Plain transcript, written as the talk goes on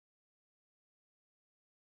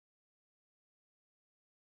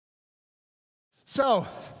So,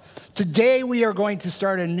 today we are going to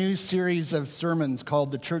start a new series of sermons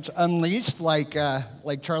called The Church Unleashed, like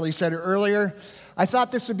Charlie said earlier. I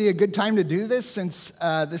thought this would be a good time to do this since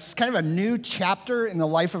this is kind of a new chapter in the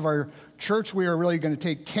life of our church. We are really going to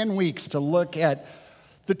take 10 weeks to look at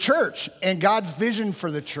the church and God's vision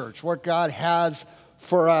for the church, what God has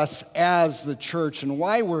for us as the church and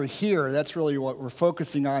why we're here. That's really what we're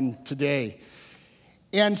focusing on today.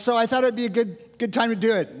 And so I thought it'd be a good time to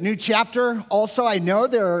do it. New chapter. Also, I know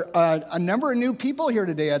there are a number of new people here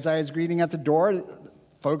today. As I was greeting at the door,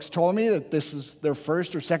 folks told me that this is their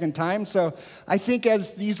first or second time. So I think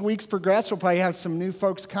as these weeks progress, we'll probably have some new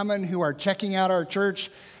folks coming who are checking out our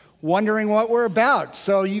church, wondering what we're about.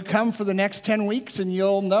 So you come for the next 10 weeks and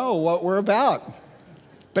you'll know what we're about.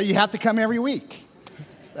 But you have to come every week.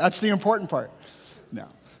 That's the important part. No.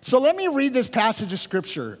 So let me read this passage of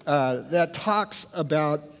scripture that talks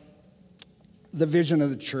about the vision of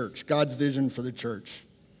the church, God's vision for the church.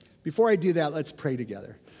 Before I do that, let's pray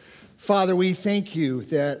together. Father, we thank you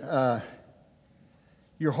that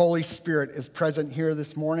your Holy Spirit is present here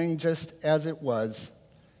this morning just as it was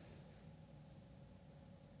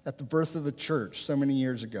at the birth of the church so many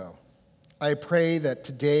years ago. I pray that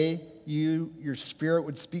today your Spirit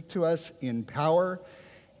would speak to us in power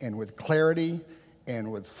and with clarity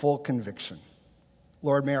and with full conviction.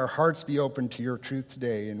 Lord, may our hearts be open to your truth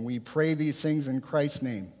today, and we pray these things in Christ's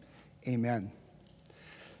name. Amen.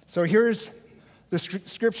 So here's the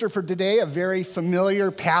scripture for today, a very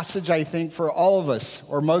familiar passage, I think, for all of us,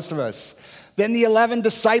 or most of us. Then the 11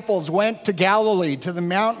 disciples went to Galilee, to the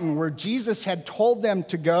mountain where Jesus had told them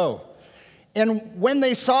to go. And when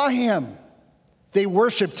they saw him, they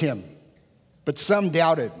worshiped him, but some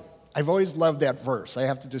doubted. I've always loved that verse. I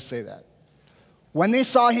have to just say that. When they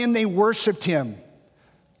saw him, they worshiped him,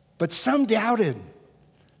 but some doubted.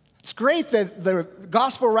 It's great that the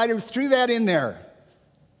gospel writer threw that in there.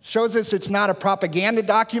 Shows us it's not a propaganda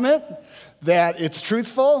document, that it's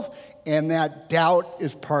truthful, and that doubt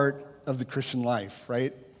is part of the Christian life,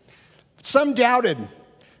 right? Some doubted.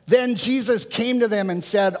 Then Jesus came to them and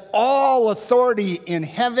said, "All authority in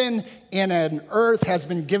heaven and on earth has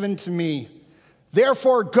been given to me.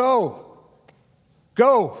 Therefore, go.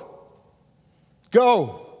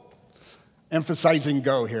 Emphasizing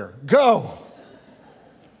go here. Go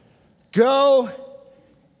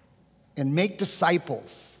and make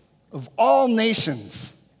disciples of all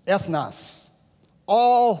nations, ethnos,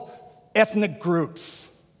 all ethnic groups,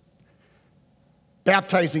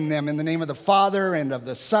 baptizing them in the name of the Father and of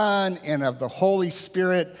the Son and of the Holy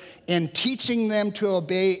Spirit, and teaching them to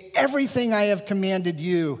obey everything I have commanded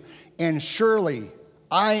you. And surely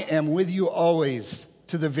I am with you always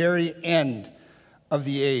to the very end of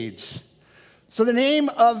the age." So the name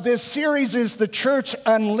of this series is The Church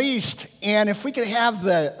Unleashed. And if we could have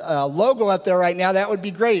the logo up there right now, that would be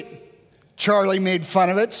great. Charlie made fun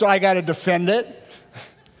of it, so I got to defend it.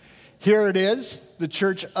 Here it is, The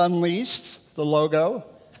Church Unleashed, the logo.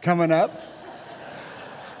 It's coming up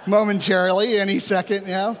momentarily, any second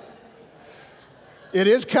now. It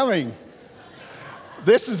is coming.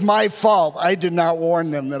 This is my fault. I did not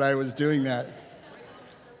warn them that I was doing that.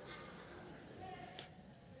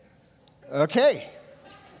 Okay.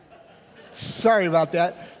 Sorry about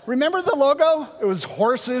that. Remember the logo? It was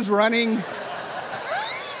horses running.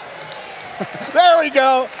 There we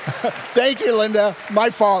go. Thank you, Linda.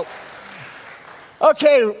 My fault.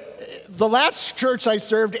 Okay, the last church I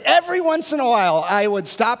served, every once in a while, I would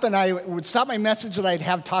stop my message and I'd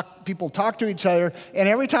have people talk to each other. And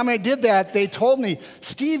every time I did that, they told me,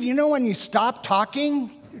 "Steve, you know when you stopped talking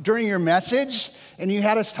during your message and you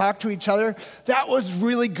had us talk to each other? That was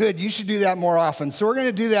really good. You should do that more often." So we're going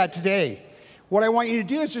to do that today. What I want you to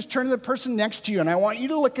do is just turn to the person next to you, and I want you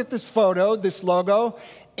to look at this photo, this logo,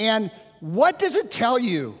 and what does it tell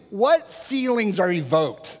you? What feelings are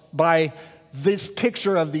evoked by this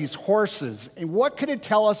picture of these horses? And what could it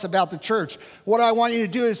tell us about the church? What I want you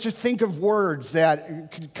to do is just think of words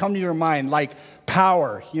that could come to your mind, like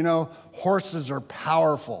power. You know, horses are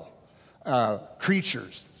powerful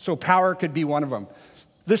creatures. So power could be one of them.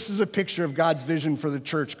 This is a picture of God's vision for the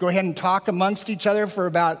church. Go ahead and talk amongst each other for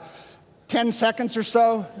about 10 seconds or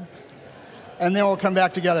so, and then we'll come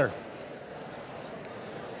back together.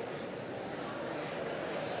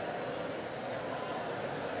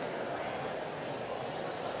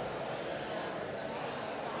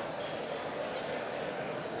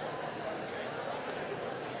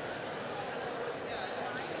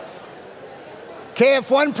 Okay,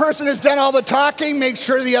 if one person has done all the talking, make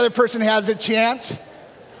sure the other person has a chance.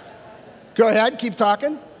 Go ahead, keep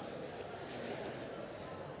talking.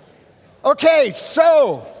 Okay,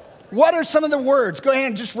 so What are some of the words? Go ahead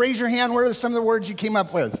and just raise your hand. What are some of the words you came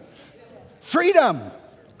up with? Freedom.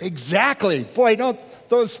 Exactly. Boy,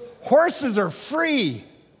 those horses are free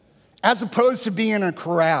as opposed to being in a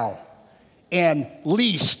corral and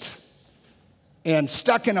leashed and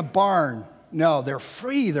stuck in a barn. No, they're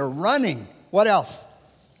free. They're running. What else?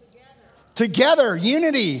 Together.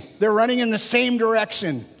 Unity. They're running in the same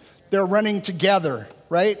direction. They're running together,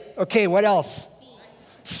 right? Okay, what else?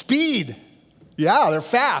 Speed. Yeah, they're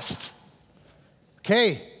fast.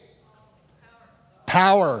 Okay.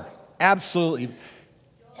 Power. Absolutely.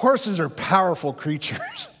 Horses are powerful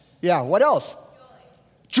creatures. Yeah, what else?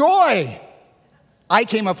 Joy. I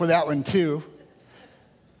came up with that one too.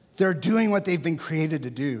 They're doing what they've been created to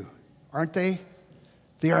do, aren't they?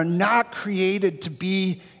 They are not created to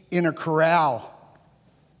be in a corral.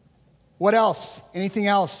 What else? Anything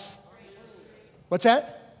else? What's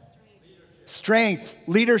that? Strength.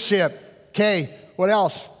 Leadership. Okay, what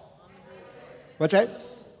else? What's that?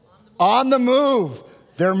 On the move.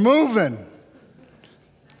 They're moving.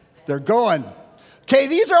 They're going. Okay,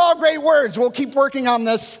 these are all great words. We'll keep working on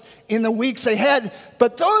this in the weeks ahead.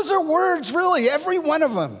 But those are words, really, every one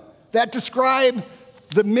of them, that describe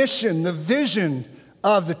the mission, the vision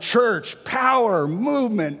of the church. Power,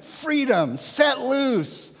 movement, freedom, set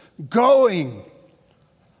loose, going.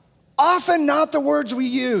 Often not the words we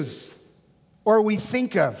use or we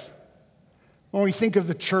think of when we think of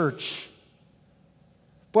the church.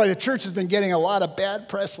 Boy, the church has been getting a lot of bad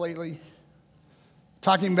press lately.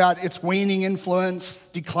 Talking about its waning influence,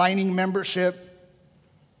 declining membership,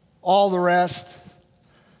 all the rest.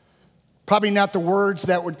 Probably not the words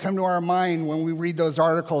that would come to our mind when we read those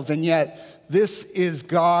articles, and yet this is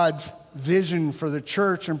God's vision for the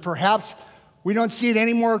church, and perhaps we don't see it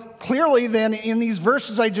any more clearly than in these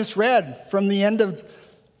verses I just read from the end of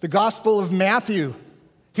the Gospel of Matthew.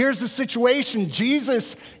 Here's the situation.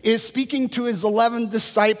 Jesus is speaking to his 11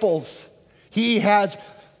 disciples. He has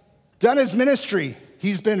done his ministry.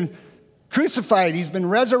 He's been crucified. He's been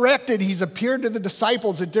resurrected. He's appeared to the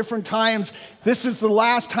disciples at different times. This is the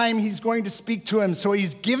last time he's going to speak to them. So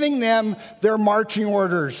he's giving them their marching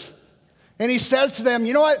orders. And he says to them,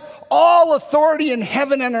 you know what? All authority in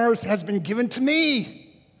heaven and earth has been given to me.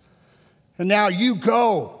 And now you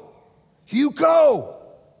go. You go.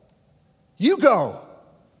 You go.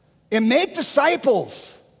 And make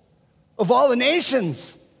disciples of all the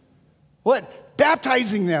nations. What?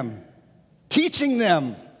 Baptizing them. Teaching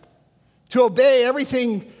them to obey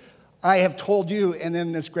everything I have told you. And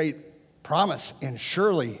then this great promise. And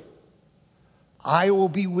surely I will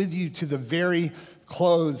be with you to the very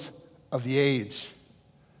close of the age.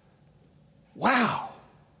 Wow.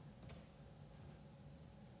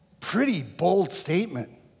 Pretty bold statement.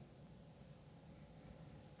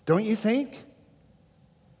 Don't you think?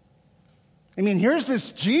 I mean, here's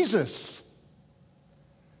this Jesus,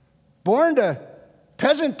 born to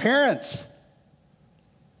peasant parents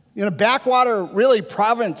in a backwater, really,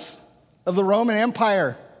 province of the Roman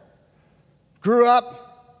Empire. Grew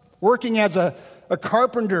up working as a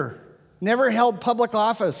carpenter, never held public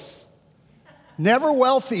office, never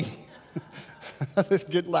wealthy.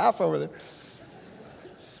 Good laugh over there.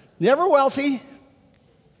 Never wealthy,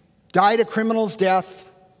 died a criminal's death.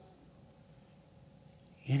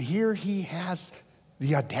 And here he has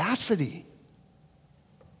the audacity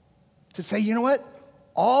to say, you know what?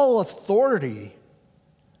 All authority,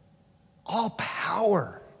 all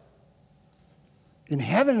power in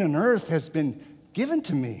heaven and earth has been given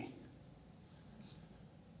to me.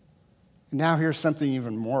 And now here's something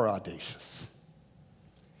even more audacious.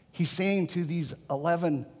 He's saying to these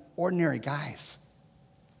 11 ordinary guys,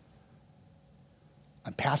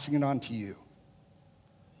 I'm passing it on to you.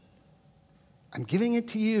 I'm giving it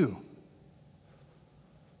to you.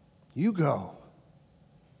 You go.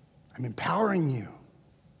 I'm empowering you.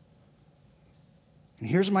 And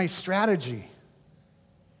here's my strategy.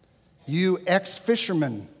 You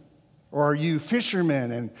ex-fishermen, or you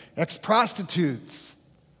fishermen and ex-prostitutes,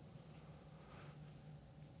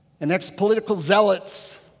 and ex-political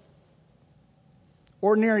zealots,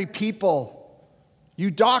 ordinary people,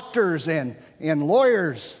 you doctors and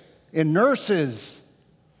lawyers and nurses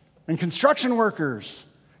and construction workers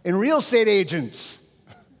and real estate agents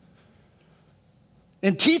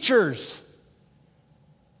and teachers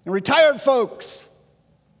and retired folks,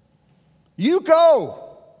 you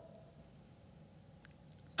go.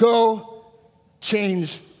 Go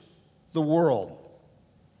change the world.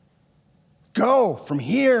 Go from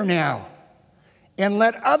here now and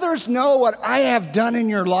let others know what I have done in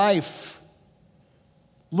your life.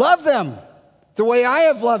 Love them the way I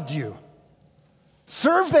have loved you.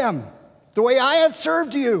 Serve them the way I have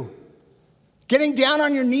served you. getting down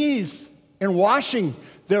on your knees and washing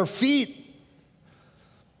their feet.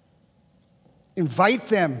 Invite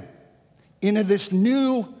them into this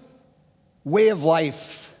new way of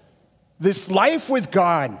life, this life with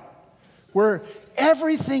God, where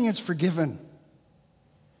everything is forgiven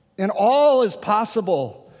and all is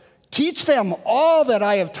possible. Teach them all that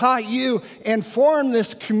I have taught you and form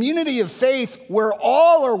this community of faith where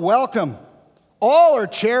all are welcome, all are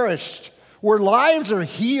cherished, where lives are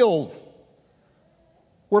healed,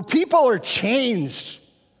 where people are changed,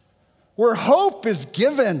 where hope is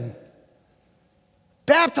given.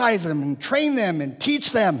 Baptize them and train them and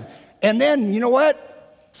teach them. And then, you know what?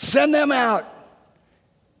 Send them out.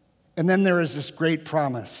 And then there is this great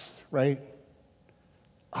promise, right?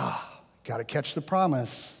 Got to catch the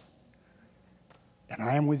promise. And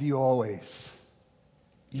I am with you always.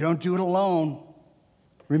 You don't do it alone.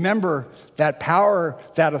 Remember, that power,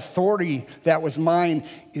 that authority that was mine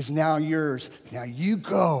is now yours. Now you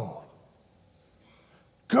go.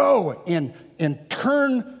 Go and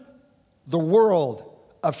turn the world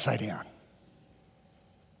upside down.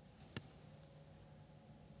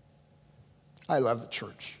 I love the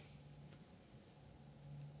church.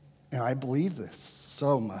 And I believe this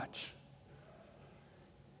so much.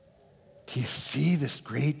 Do you see this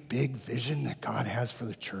great big vision that God has for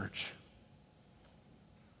the church?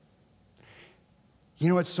 You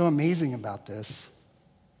know what's so amazing about this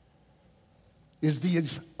is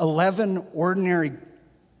these 11 ordinary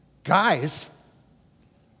guys,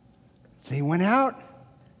 they went out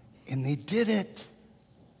and they did it.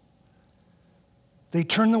 They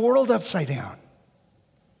turned the world upside down.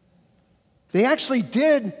 They actually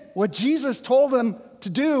did what Jesus told them to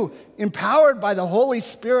do, empowered by the Holy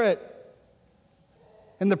Spirit.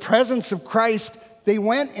 In the presence of Christ, they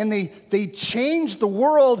went and they changed the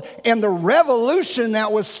world, and the revolution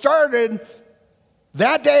that was started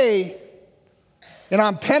that day and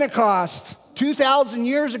on Pentecost 2,000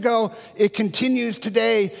 years ago, it continues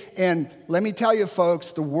today. And let me tell you,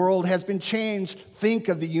 folks, the world has been changed. Think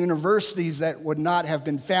of the universities that would not have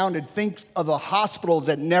been founded. Think of the hospitals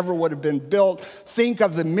that never would have been built. Think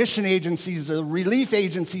of the mission agencies, the relief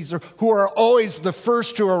agencies who are always the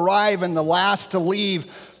first to arrive and the last to leave.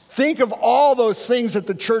 Think of all those things that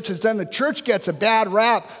the church has done. The church gets a bad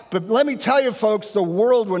rap, but let me tell you, folks, the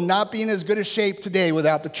world would not be in as good a shape today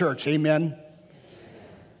without the church. Amen?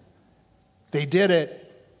 They did it.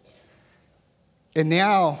 And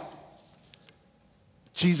now,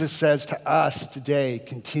 Jesus says to us today,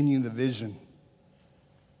 continue the vision.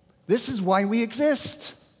 This is why we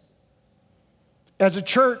exist as a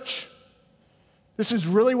church. This is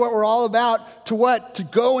really what we're all about. To what? To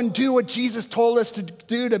go and do what Jesus told us to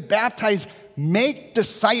do, to baptize, make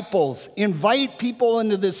disciples, invite people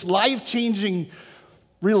into this life-changing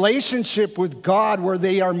relationship with God where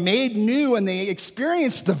they are made new and they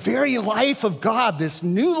experience the very life of God, this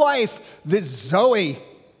new life, this Zoe.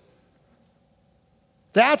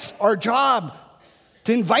 That's our job,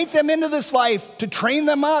 to invite them into this life, to train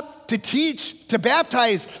them up, to teach, to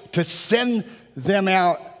baptize, to send them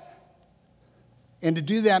out. And to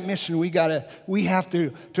do that mission, we have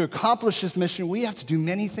to accomplish this mission, we have to do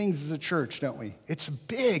many things as a church, don't we? It's a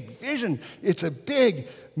big vision. It's a big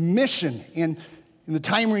mission. And in the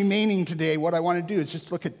time remaining today, what I want to do is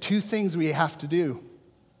just look at two things we have to do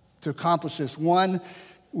to accomplish this. One,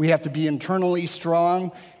 we have to be internally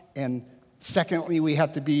strong, and secondly, we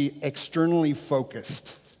have to be externally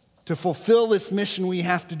focused. To fulfill this mission, we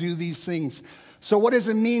have to do these things. So what does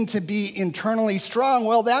it mean to be internally strong?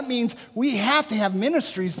 Well, that means we have to have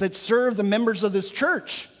ministries that serve the members of this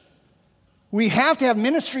church. We have to have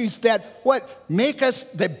ministries that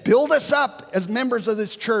that build us up as members of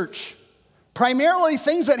this church. Primarily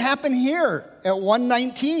things that happen here at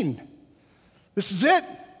 119. This is it.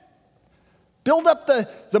 Build up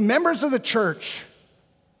the members of the church,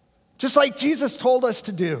 just like Jesus told us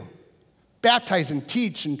to do. Baptize and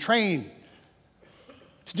teach and train.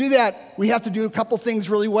 To do that, we have to do a couple things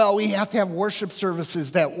really well. We have to have worship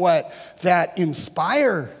services that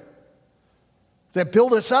inspire, that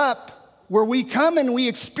build us up, where we come and we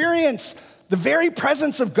experience the very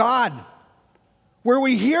presence of God, where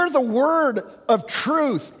we hear the word of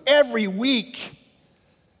truth every week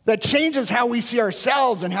that changes how we see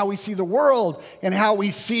ourselves and how we see the world and how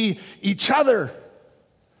we see each other.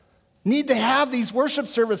 Need to have these worship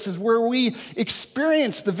services where we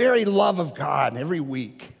experience the very love of God every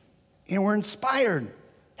week. And we're inspired.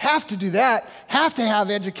 Have to do that. Have to have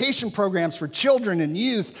education programs for children and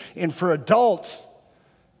youth and for adults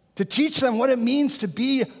to teach them what it means to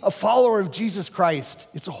be a follower of Jesus Christ.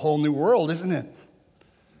 It's a whole new world, isn't it?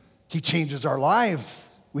 He changes our lives.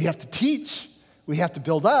 We have to teach. We have to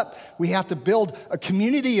build up. We have to build a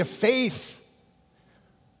community of faith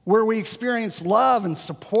where we experience love and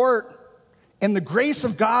support and the grace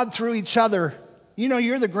of God through each other. You know,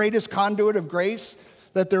 you're the greatest conduit of grace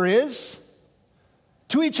that there is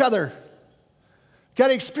to each other. Got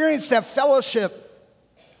to experience that fellowship.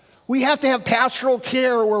 We have to have pastoral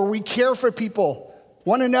care where we care for people,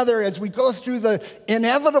 one another, as we go through the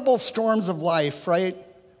inevitable storms of life, right?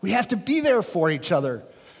 We have to be there for each other.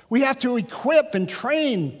 We have to equip and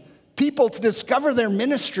train people to discover their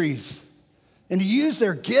ministries and to use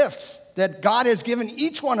their gifts that God has given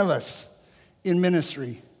each one of us in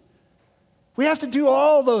ministry. We have to do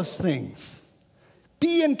all those things.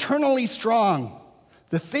 Be internally strong.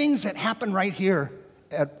 The things that happen right here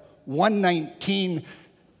at 119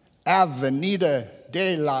 Avenida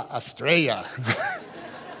de la Estrella.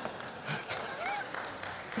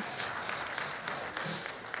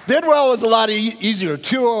 Bidwell was a lot easier.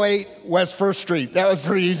 208 West 1st Street. That was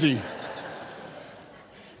pretty easy.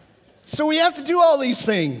 So we have to do all these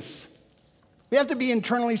things. We have to be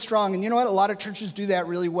internally strong. And you know what? A lot of churches do that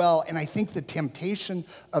really well. And I think the temptation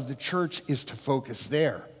of the church is to focus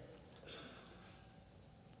there.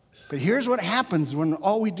 But here's what happens when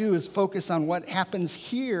all we do is focus on what happens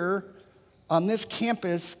here on this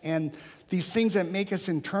campus and these things that make us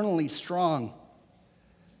internally strong.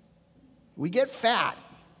 We get fat.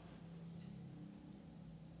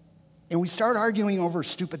 And we start arguing over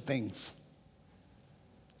stupid things.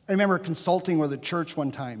 I remember consulting with a church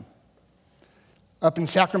one time up in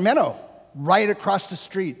Sacramento, right across the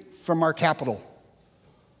street from our capital.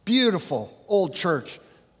 Beautiful old church,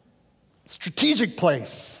 strategic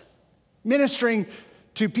place, ministering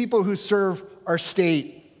to people who serve our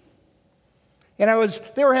state. And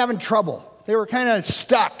they were having trouble. They were kind of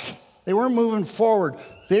stuck. They weren't moving forward.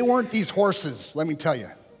 They weren't these horses, let me tell you.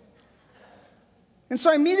 And so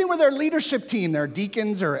I'm meeting with their leadership team, their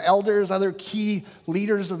deacons or elders, other key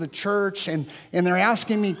leaders of the church, and they're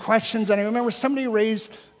asking me questions. And I remember somebody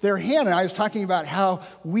raised their hand, and I was talking about how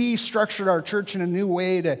we structured our church in a new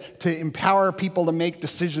way to empower people to make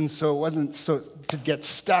decisions so it wasn't so to get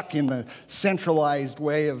stuck in the centralized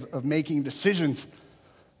way of making decisions,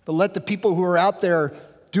 but let the people who are out there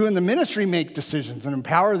doing the ministry make decisions and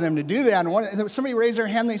empower them to do that. And somebody raised their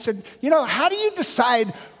hand, and they said, you know, how do you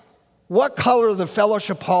decide what color the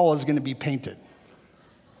fellowship hall is going to be painted?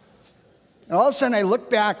 And all of a sudden I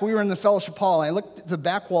looked back, we were in the fellowship hall, and I looked at the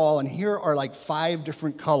back wall, and here are like 5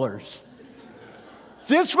 different colors.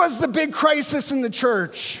 This was the big crisis in the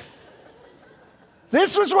church.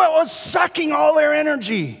 This was what was sucking all their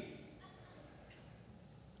energy.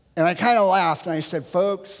 And I kind of laughed, and I said,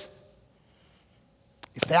 folks,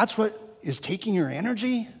 if that's what is taking your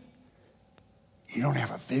energy, you don't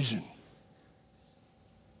have a vision.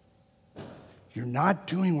 You're not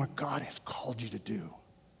doing what God has called you to do.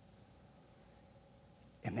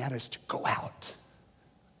 And that is to go out.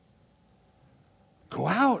 Go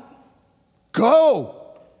out.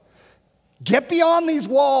 Go. Get beyond these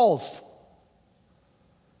walls.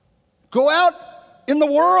 Go out in the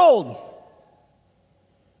world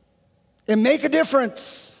and make a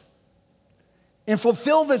difference and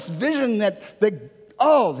fulfill this vision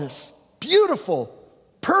this beautiful,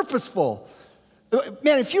 purposeful.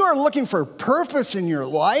 Man, if you are looking for purpose in your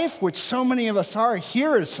life, which so many of us are,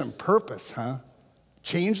 here is some purpose, huh?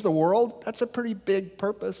 Change the world, that's a pretty big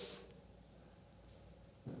purpose.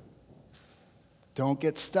 Don't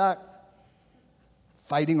get stuck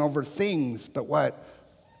fighting over things, but what?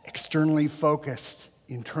 Externally focused,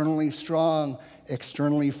 internally strong,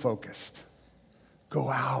 externally focused. Go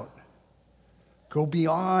out. Go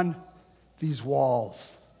beyond these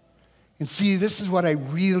walls. And see, this is what I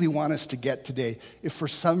really want us to get today. If for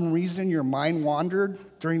some reason your mind wandered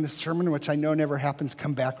during the sermon, which I know never happens,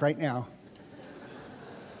 come back right now.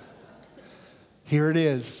 Here it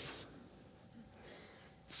is.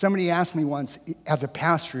 Somebody asked me once, as a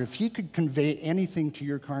pastor, if you could convey anything to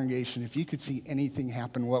your congregation, if you could see anything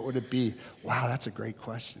happen, what would it be? Wow, that's a great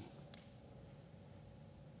question.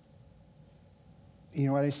 You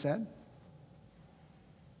know what I said?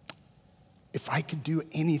 If I could do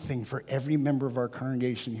anything for every member of our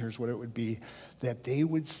congregation, here's what it would be, that they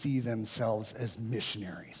would see themselves as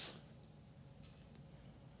missionaries.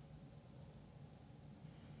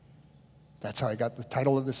 That's how I got the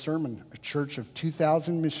title of the sermon, A Church of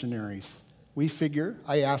 2,000 Missionaries. We figure,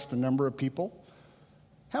 I asked a number of people,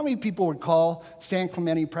 how many people would call San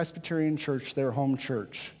Clemente Presbyterian Church their home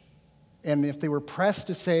church? And if they were pressed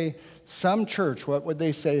to say some church, what would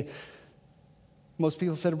they say? Most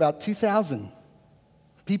people said about 2,000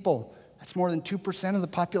 people. That's more than 2% of the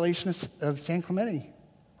population of San Clemente,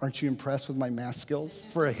 Aren't you impressed with my math skills?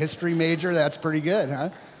 For a history major, that's pretty good, huh?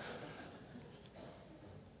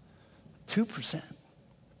 2%,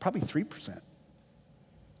 probably 3%.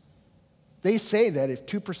 They say that if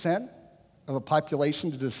 2% of a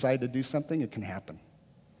population to decide to do something, it can happen.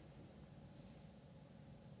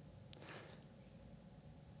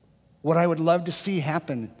 What I would love to see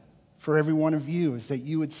happen for every one of you is that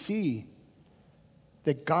you would see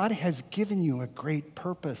that God has given you a great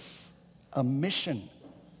purpose, a mission.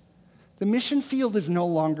 The mission field is no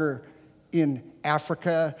longer in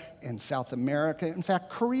Africa and South America. In fact,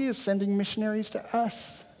 Korea is sending missionaries to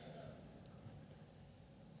us.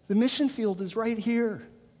 The mission field is right here.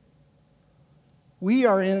 We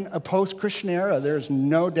are in a post-Christian era. There's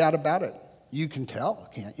no doubt about it. You can tell,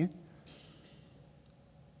 can't you?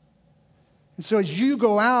 And so as you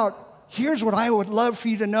go out, here's what I would love for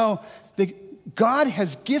you to know, that God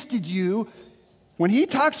has gifted you. When he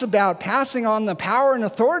talks about passing on the power and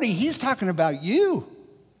authority, he's talking about you.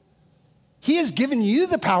 He has given you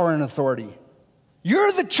the power and authority.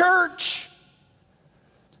 You're the church.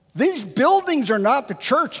 These buildings are not the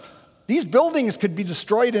church. These buildings could be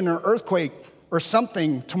destroyed in an earthquake or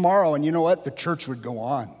something tomorrow, and you know what? The church would go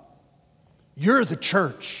on. You're the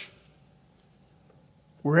church.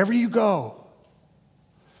 Wherever you go.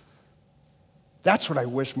 That's what I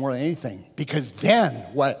wish more than anything, because then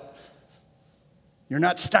what? You're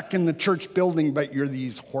not stuck in the church building, but you're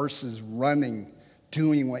these horses running,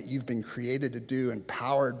 doing what you've been created to do,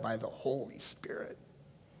 empowered by the Holy Spirit,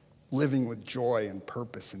 living with joy and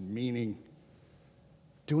purpose and meaning,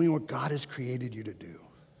 doing what God has created you to do.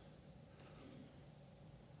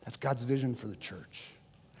 That's God's vision for the church.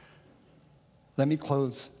 Let me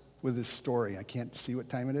close with this story. I can't see what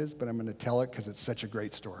time it is, but I'm going to tell it because it's such a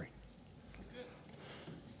great story.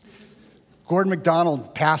 Gordon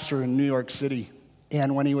MacDonald, pastor in New York City.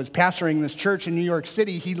 And when he was pastoring this church in New York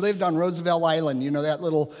City, he lived on Roosevelt Island. You know that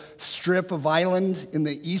little strip of island in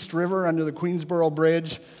the East River under the Queensboro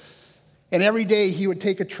Bridge? And every day he would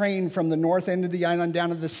take a train from the north end of the island down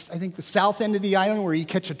to the south end of the island, where you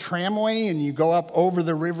catch a tramway and you go up over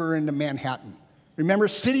the river into Manhattan. Remember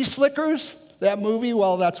City Slickers, that movie?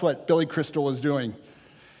 Well, that's what Billy Crystal was doing.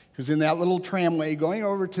 He was in that little tramway going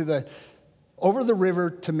over the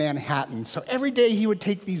river to Manhattan. So every day he would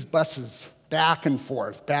take these buses back and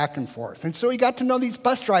forth, back and forth. And so he got to know these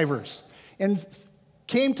bus drivers and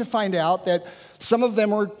came to find out that some of them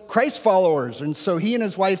were Christ followers. And so he and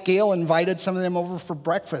his wife, Gail, invited some of them over for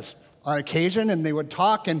breakfast on occasion, and they would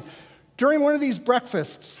talk. And during one of these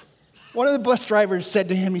breakfasts, one of the bus drivers said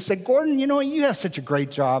to him, he said, "Gordon, you know, you have such a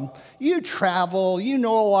great job. You travel, you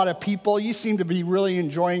know a lot of people, you seem to be really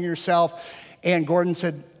enjoying yourself." And Gordon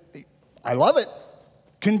said, "I love it.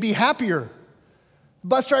 Couldn't be happier." The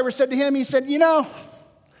bus driver said to him, he said, "You know,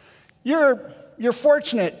 you're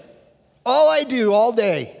fortunate. All I do all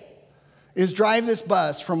day is drive this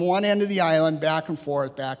bus from one end of the island back and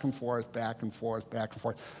forth, back and forth, back and forth, back and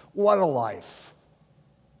forth. What a life."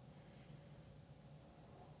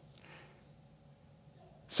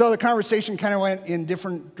 So the conversation kind of went in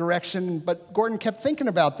different direction, but Gordon kept thinking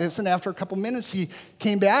about this, and after a couple minutes, he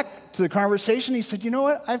came back to the conversation. He said, "You know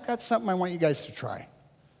what? I've got something I want you guys to try."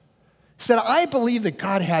 He said, "I believe that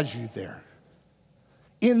God has you there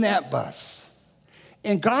in that bus,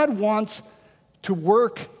 and God wants to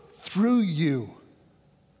work through you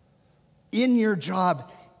in your job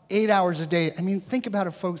 8 hours a day." I mean, think about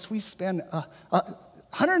it, folks. We spend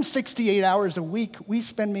 168 hours a week. We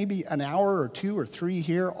spend maybe an hour or 2 or 3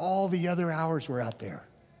 here. All the other hours we're out there.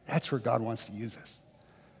 That's where God wants to use us.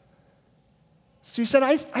 So he said,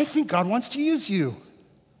 I think God wants to use you.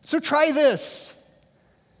 So try this.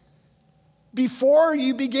 Before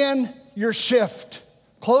you begin your shift,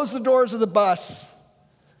 close the doors of the bus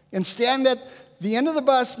and stand at the end of the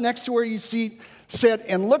bus next to where you sit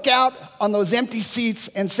and look out on those empty seats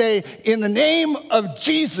and say, "In the name of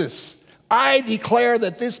Jesus, I declare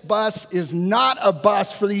that this bus is not a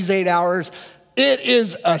bus for these 8 hours. It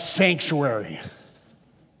is a sanctuary.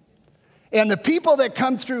 And the people that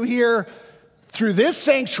come through here, through this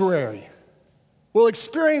sanctuary, will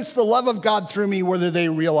experience the love of God through me, whether they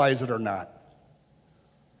realize it or not.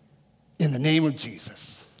 In the name of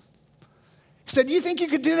Jesus." He said, "Do you think you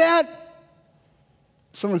could do that?"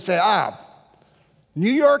 Someone would say,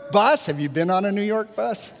 New York bus? Have you been on a New York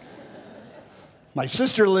bus? My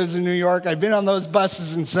sister lives in New York. I've been on those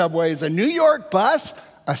buses and subways. A New York bus?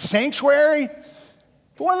 A sanctuary?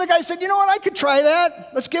 But one of the guys said, "You know what? I could try that.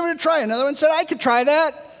 Let's give it a try." Another one said, "I could try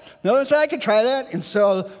that." Another one said, "I could try that." And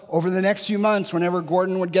so over the next few months, whenever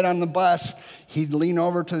Gordon would get on the bus, he'd lean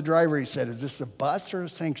over to the driver. He said, "Is this a bus or a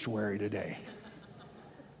sanctuary today?"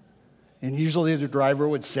 And usually the driver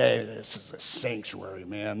would say, this is a sanctuary,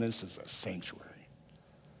 man. This is a sanctuary.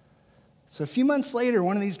 So a few months later,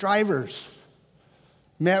 one of these drivers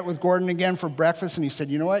met with Gordon again for breakfast, and he said,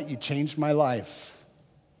 you know what? You changed my life.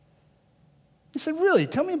 He said, really?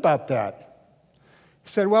 Tell me about that. He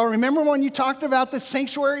said, well, remember when you talked about the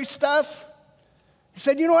sanctuary stuff? He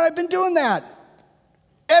said, you know what? I've been doing that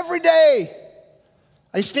every day.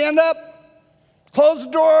 I stand up, close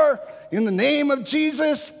the door. In the name of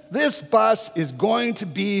Jesus, this bus is going to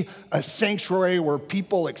be a sanctuary where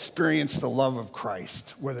people experience the love of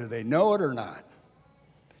Christ, whether they know it or not.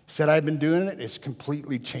 He said, I've been doing it. It's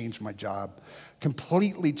completely changed my job,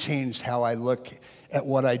 completely changed how I look at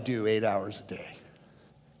what I do 8 hours a day. He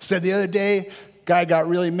said the other day, guy got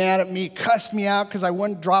really mad at me, cussed me out because I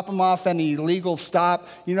wouldn't drop him off at an illegal stop.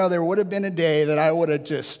 You know, there would have been a day that I would have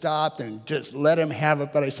just stopped and just let him have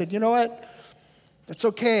it. But I said, you know what? That's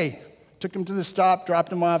okay. Took him to the stop,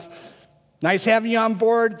 dropped him off. Nice having you on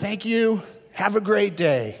board. Thank you. Have a great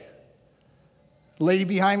day. The lady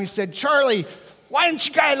behind me said, Charlie, why didn't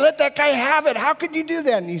you guys let that guy have it? How could you do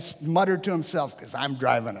that? And he muttered to himself, because I'm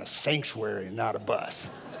driving a sanctuary, not a bus.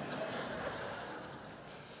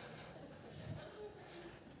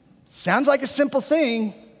 Sounds like a simple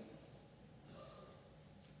thing,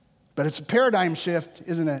 but it's a paradigm shift,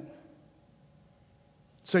 isn't it?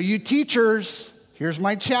 So you teachers, here's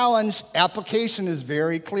my challenge. Application is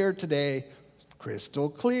very clear today, crystal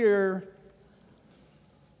clear.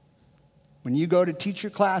 When you go to teach your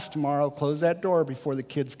class tomorrow, close that door before the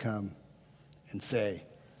kids come and say,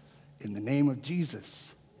 in the name of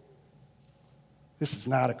Jesus, this is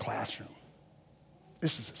not a classroom.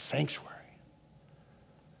 This is a sanctuary.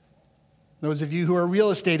 Those of you who are real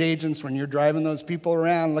estate agents, when you're driving those people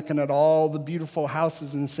around looking at all the beautiful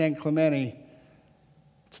houses in San Clemente,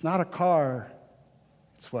 it's not a car.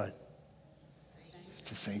 It's what?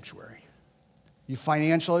 It's a sanctuary. You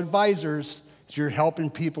financial advisors, you're helping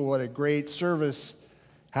people with a great service,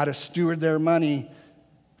 how to steward their money.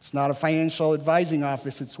 It's not a financial advising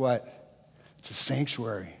office. It's what? It's a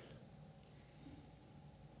sanctuary.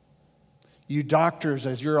 You doctors,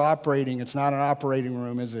 as you're operating, it's not an operating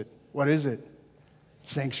room, is it? What is it?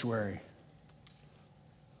 Sanctuary.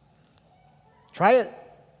 Try it.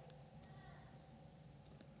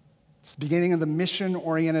 It's the beginning of the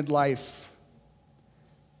mission-oriented life.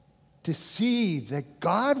 To see that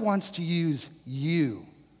God wants to use you,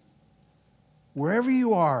 wherever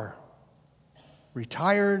you are,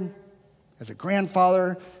 retired, as a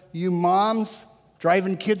grandfather, you moms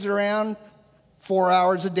driving kids around 4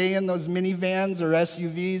 hours a day in those minivans or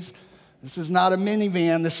SUVs. This is not a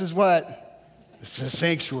minivan. This is what? This is a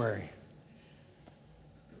sanctuary.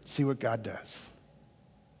 See what God does.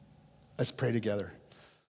 Let's pray together.